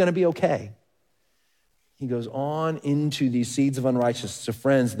it's going to be okay. He goes on into these seeds of unrighteousness. So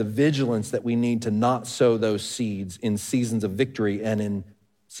friends, the vigilance that we need to not sow those seeds in seasons of victory and in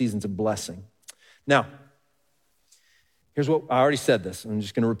seasons of blessing. Now, here's what, I already said this. I'm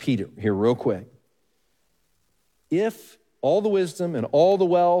just going to repeat it here real quick. If all the wisdom and all the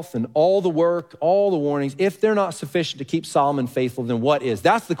wealth and all the work, all the warnings, if they're not sufficient to keep Solomon faithful, then what is?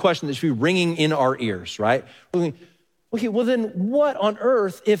 That's the question that should be ringing in our ears, right? Okay, well then what on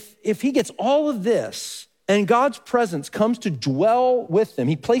earth if he gets all of this and God's presence comes to dwell with them,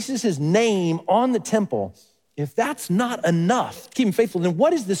 he places his name on the temple, If that's not enough to keep him faithful, then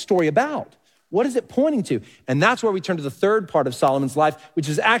what is this story about? What is it pointing to? And that's where we turn to the third part of Solomon's life, which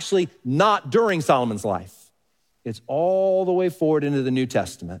is actually not during Solomon's life. It's all the way forward into the New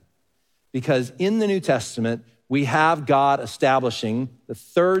Testament. Because in the New Testament, we have God establishing the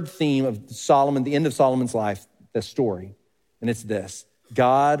third theme of Solomon, the end of Solomon's life, the story. And it's this: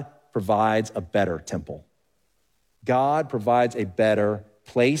 God provides a better temple. God provides a better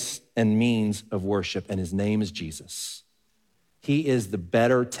place and means of worship, and his name is Jesus. He is the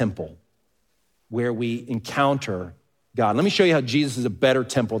better temple where we encounter God. Let me show you how Jesus is a better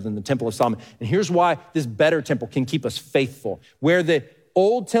temple than the temple of Solomon. And here's why this better temple can keep us faithful. Where the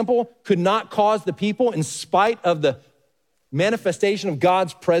old temple could not cause the people, in spite of the manifestation of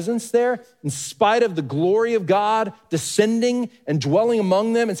God's presence there, in spite of the glory of God descending and dwelling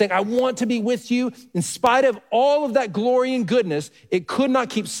among them and saying, I want to be with you, in spite of all of that glory and goodness, it could not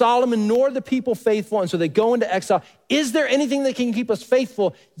keep Solomon nor the people faithful, and so they go into exile. Is there anything that can keep us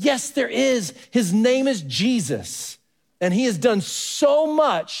faithful? Yes, there is. His name is Jesus, and he has done so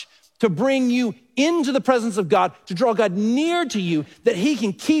much to bring you into the presence of God, to draw God near to you, that he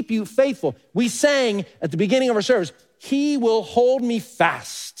can keep you faithful. We sang at the beginning of our service, he will hold me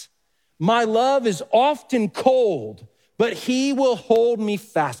fast. My love is often cold, but he will hold me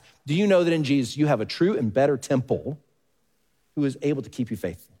fast. Do you know that in Jesus, you have a true and better temple who is able to keep you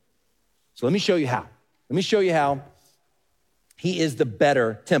faithful? So let me show you how. Let me show you how he is the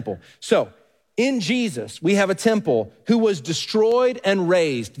better temple. So in Jesus, we have a temple who was destroyed and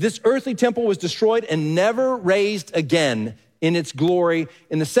raised. This earthly temple was destroyed and never raised again in its glory.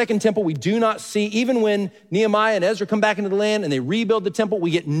 In the second temple, we do not see, even when Nehemiah and Ezra come back into the land and they rebuild the temple, we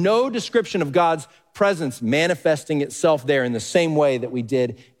get no description of God's presence manifesting itself there in the same way that we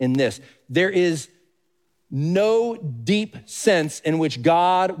did in this. There is no deep sense in which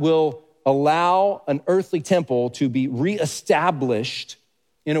God will allow an earthly temple to be reestablished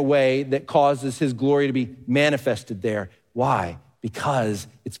in a way that causes his glory to be manifested there. Why? Because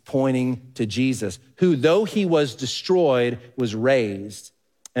it's pointing to Jesus, who, though he was destroyed, was raised.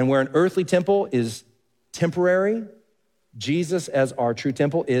 And where an earthly temple is temporary, Jesus as our true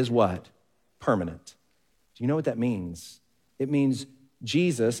temple is what? Permanent. Do you know what that means? It means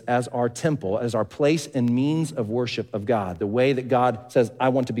Jesus as our temple, as our place and means of worship of God, the way that God says, I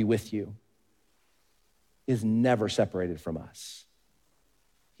want to be with you, is never separated from us.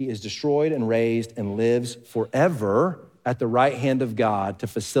 He is destroyed and raised and lives forever at the right hand of God to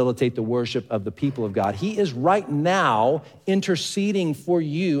facilitate the worship of the people of God. He is right now interceding for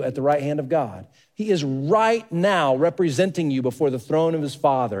you at the right hand of God. He is right now representing you before the throne of his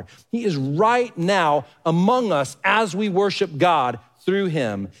Father. He is right now among us as we worship God through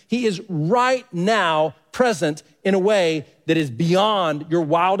him. He is right now present in a way that is beyond your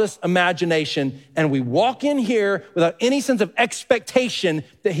wildest imagination. And we walk in here without any sense of expectation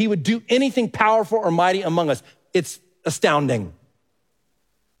that he would do anything powerful or mighty among us. It's astounding.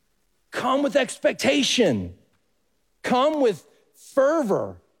 Come with expectation. Come with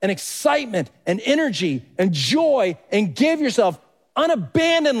fervor and excitement and energy and joy, and give yourself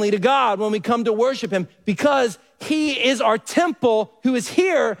unabandonedly to God when we come to worship him, because he is our temple who is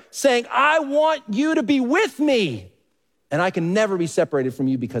here saying, I want you to be with me, and I can never be separated from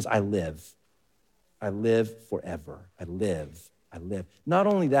you because I live. I live forever. I live. Not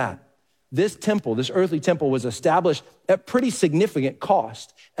only that, this temple, this earthly temple, was established at pretty significant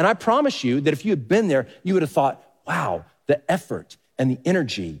cost. And I promise you that if you had been there, you would have thought, wow, the effort and the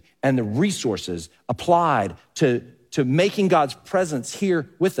energy and the resources applied to making God's presence here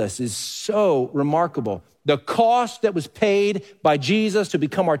with us is so remarkable. The cost that was paid by Jesus to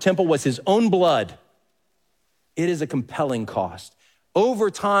become our temple was his own blood. It is a compelling cost.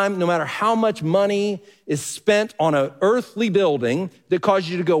 Over time, no matter how much money is spent on an earthly building that causes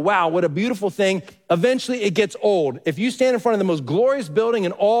you to go, wow, what a beautiful thing, eventually it gets old. If you stand in front of the most glorious building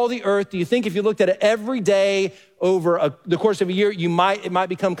in all the earth, do you think if you looked at it every day over the course of a year, it might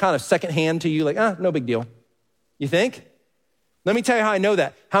become kind of secondhand to you, like, no big deal? You think? Let me tell you how I know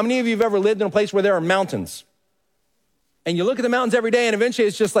that. How many of you have ever lived in a place where there are mountains? And you look at the mountains every day, and eventually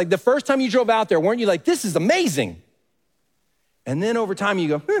it's just like the first time you drove out there, weren't you like, this is amazing? And then over time you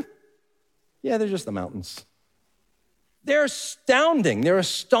go, yeah, they're just the mountains. They're astounding. They're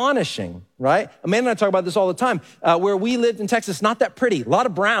astonishing, right? Amanda and I talk about this all the time. Where we lived in Texas, not that pretty, a lot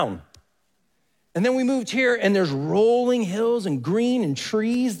of brown. And then we moved here, and there's rolling hills and green and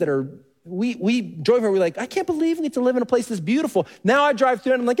trees that are, we drove here, we're like, I can't believe we get to live in a place that's beautiful. Now I drive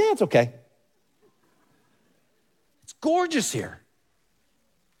through it, and I'm like, it's okay. It's gorgeous here.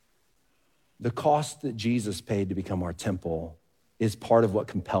 The cost that Jesus paid to become our temple is part of what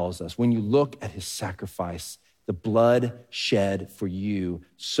compels us. When you look at his sacrifice the blood shed for you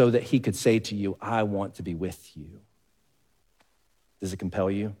so that he could say to you, I want to be with you. Does it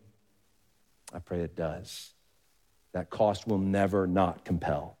compel you? I pray it does. That cost will never not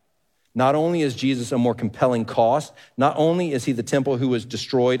compel. Not only is Jesus a more compelling cost, not only is he the temple who was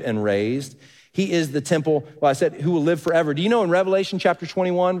destroyed and raised, he is the temple, who will live forever. Do you know in Revelation chapter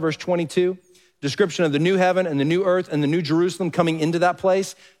 21, verse 22, description of the new heaven and the new earth and the new Jerusalem coming into that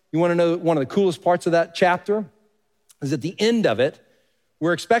place? You want to know one of the coolest parts of that chapter? Is at the end of it,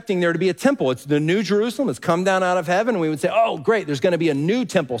 we're expecting there to be a temple. It's the new Jerusalem. It's come down out of heaven. And we would say, oh, great, there's going to be a new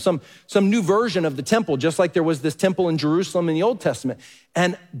temple, some new version of the temple, just like there was this temple in Jerusalem in the Old Testament.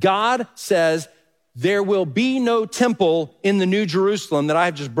 And God says, there will be no temple in the new Jerusalem that I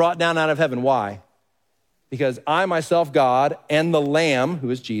have just brought down out of heaven. Why? Because I myself, God, and the Lamb, who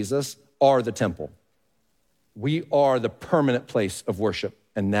is Jesus, are the temple. We are the permanent place of worship,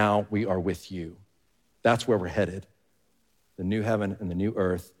 and now we are with you. That's where we're headed. The new heaven and the new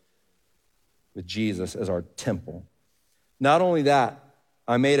earth with Jesus as our temple. Not only that,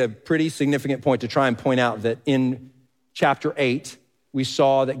 I made a pretty significant point to try and point out that in chapter 8, we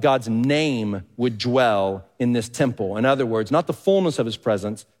saw that God's name would dwell in this temple. In other words, not the fullness of his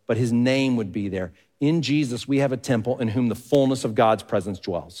presence, but his name would be there. In Jesus, we have a temple in whom the fullness of God's presence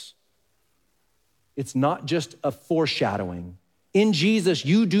dwells. It's not just a foreshadowing. In Jesus,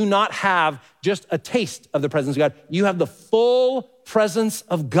 you do not have just a taste of the presence of God. You have the full presence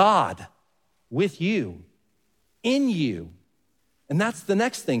of God with you, in you. And that's the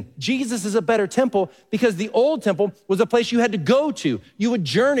next thing. Jesus is a better temple because the old temple was a place you had to go to. You would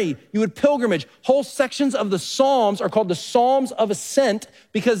journey, you would pilgrimage. Whole sections of the Psalms are called the Psalms of Ascent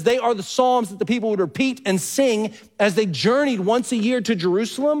because they are the Psalms that the people would repeat and sing as they journeyed once a year to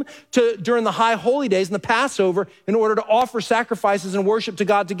Jerusalem during the high holy days and the Passover in order to offer sacrifices and worship to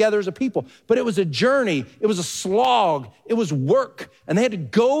God together as a people. But it was a journey, it was a slog, it was work, and they had to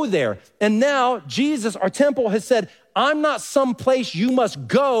go there. And now Jesus, our temple, has said, I'm not some place you must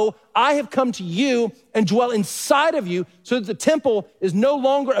go. I have come to you and dwell inside of you so that the temple is no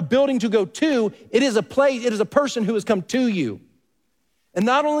longer a building to go to. It is a place, it is a person who has come to you. And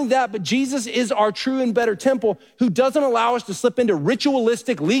not only that, but Jesus is our true and better temple who doesn't allow us to slip into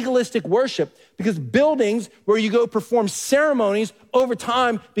ritualistic, legalistic worship because buildings where you go perform ceremonies over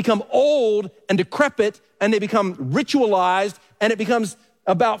time become old and decrepit and they become ritualized and it becomes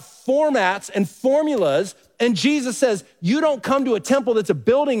about formats and formulas. And Jesus says, you don't come to a temple that's a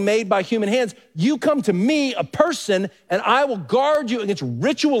building made by human hands. You come to me, a person, and I will guard you against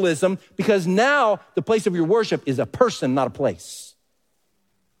ritualism because now the place of your worship is a person, not a place.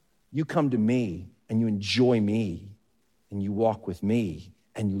 You come to me and you enjoy me and you walk with me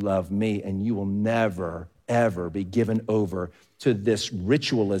and you love me and you will never, ever be given over to this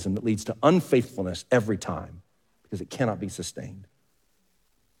ritualism that leads to unfaithfulness every time because it cannot be sustained.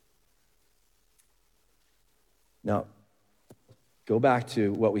 Now, go back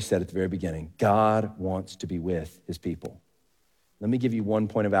to what we said at the very beginning. God wants to be with his people. Let me give you one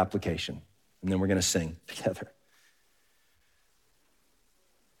point of application, and then we're going to sing together.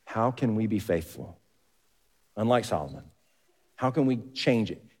 How can we be faithful? Unlike Solomon, how can we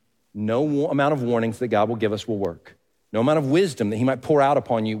change it? No amount of warnings that God will give us will work. No amount of wisdom that he might pour out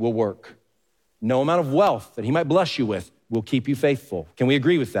upon you will work. No amount of wealth that he might bless you with will keep you faithful. Can we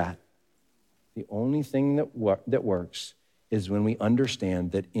agree with that? The only thing that works is when we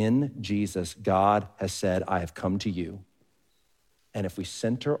understand that in Jesus, God has said, I have come to you. And if we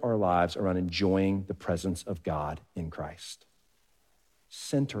center our lives around enjoying the presence of God in Christ,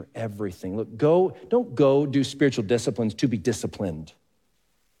 center everything. Look, don't go do spiritual disciplines to be disciplined.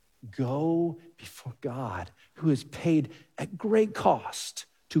 Go before God, who has paid at great cost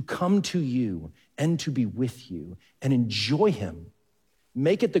to come to you and to be with you and enjoy him.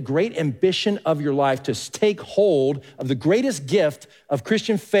 Make it the great ambition of your life to take hold of the greatest gift of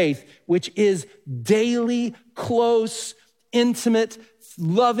Christian faith, which is daily, close, intimate,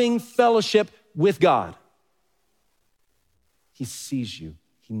 loving fellowship with God. He sees you.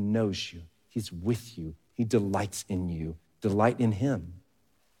 He knows you. He's with you. He delights in you. Delight in him.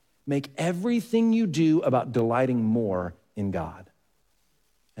 Make everything you do about delighting more in God.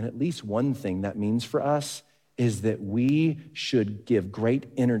 And at least one thing that means for us is that we should give great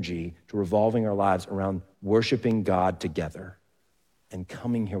energy to revolving our lives around worshiping God together and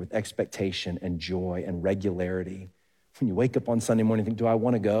coming here with expectation and joy and regularity. When you wake up on Sunday morning and think, do I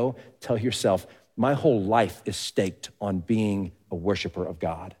want to go? Tell yourself, my whole life is staked on being a worshiper of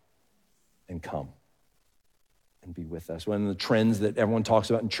God, and come and be with us. One of the trends that everyone talks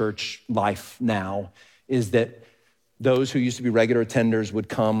about in church life now is that those who used to be regular attenders would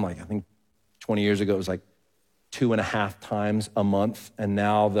come, like I think 20 years ago, it was like 2.5 times a month, and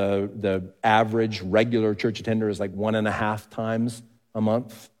now the average regular church attender is like 1.5 times a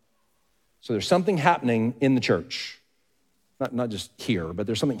month. So there's something happening in the church. Not just here, but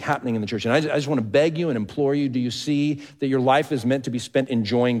there's something happening in the church. And I just want to beg you and implore you, do you see that your life is meant to be spent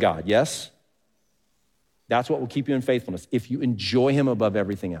enjoying God? Yes? That's what will keep you in faithfulness. If you enjoy him above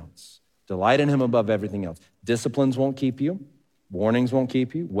everything else, delight in him above everything else. Disciplines won't keep you. Warnings won't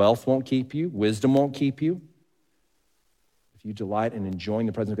keep you. Wealth won't keep you. Wisdom won't keep you. If you delight in enjoying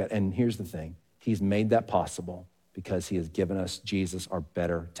the presence of God, and here's the thing, he's made that possible because he has given us Jesus, our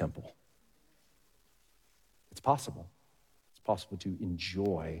better temple. It's possible. It's possible to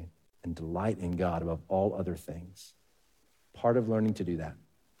enjoy and delight in God above all other things. Part of learning to do that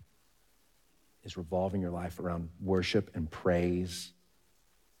is revolving your life around worship and praise,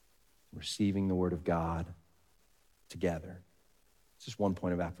 receiving the word of God together. It's just one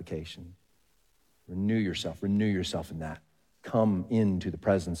point of application. Renew yourself in that. Come into the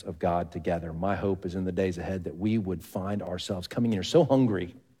presence of God together. My hope is in the days ahead that we would find ourselves coming in here so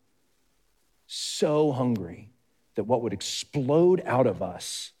hungry that what would explode out of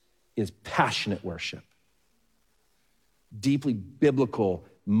us is passionate worship. Deeply biblical,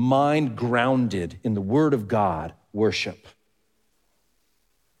 mind-grounded in the word of God worship.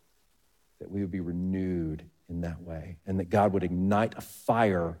 That we would be renewed in that way, and that God would ignite a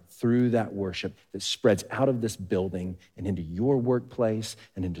fire through that worship that spreads out of this building and into your workplace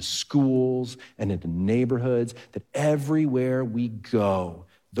and into schools and into neighborhoods, that everywhere we go,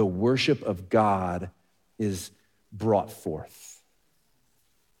 the worship of God is brought forth.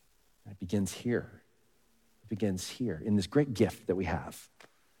 And it begins here. It begins here in this great gift that we have,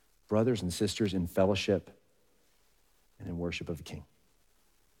 brothers and sisters in fellowship and in worship of the King.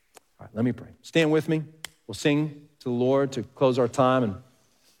 All right, let me pray. Stand with me. We'll sing to the Lord to close our time. And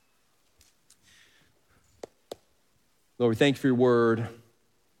Lord, we thank you for your word.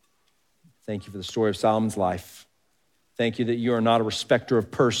 Thank you for the story of Solomon's life. Thank you that you are not a respecter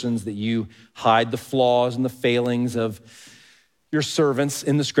of persons, that you hide the flaws and the failings of your servants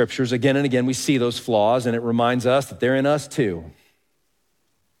in the scriptures. Again and again, we see those flaws, and it reminds us that they're in us too.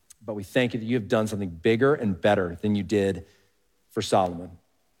 But we thank you that you have done something bigger and better than you did for Solomon.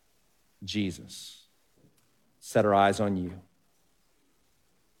 Jesus. Set our eyes on you.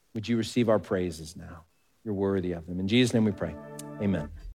 Would you receive our praises now? You're worthy of them. In Jesus' name we pray. Amen.